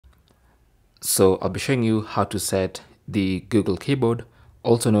So I'll be showing you how to set the Google keyboard,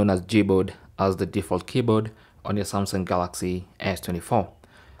 also known as Gboard, as the default keyboard on your Samsung Galaxy S24.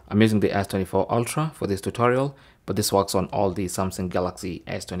 I'm using the S24 Ultra for this tutorial, but this works on all the Samsung Galaxy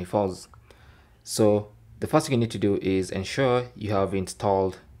S24s. So the first thing you need to do is ensure you have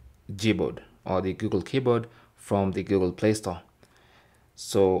installed Gboard or the Google keyboard from the Google Play Store.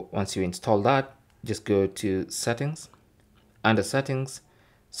 So once you install that, just go to settings. Under settings,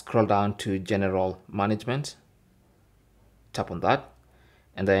 scroll down to general management, tap on that,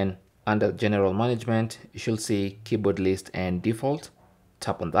 and then under general management you should see keyboard list and default.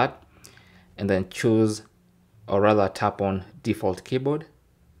 Tap on that, and then choose, or rather tap on default keyboard,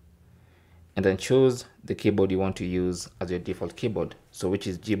 and then choose the keyboard you want to use as your default keyboard, so which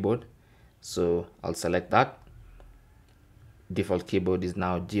is Gboard. So I'll select that. Default keyboard is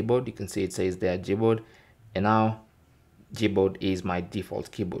now Gboard. You can see it says there Gboard, and now Gboard is my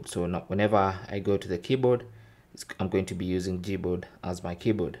default keyboard. So now whenever I go to the keyboard, I'm going to be using Gboard as my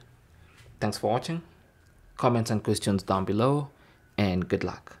keyboard. Thanks for watching. Comments and questions down below, and good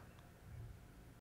luck.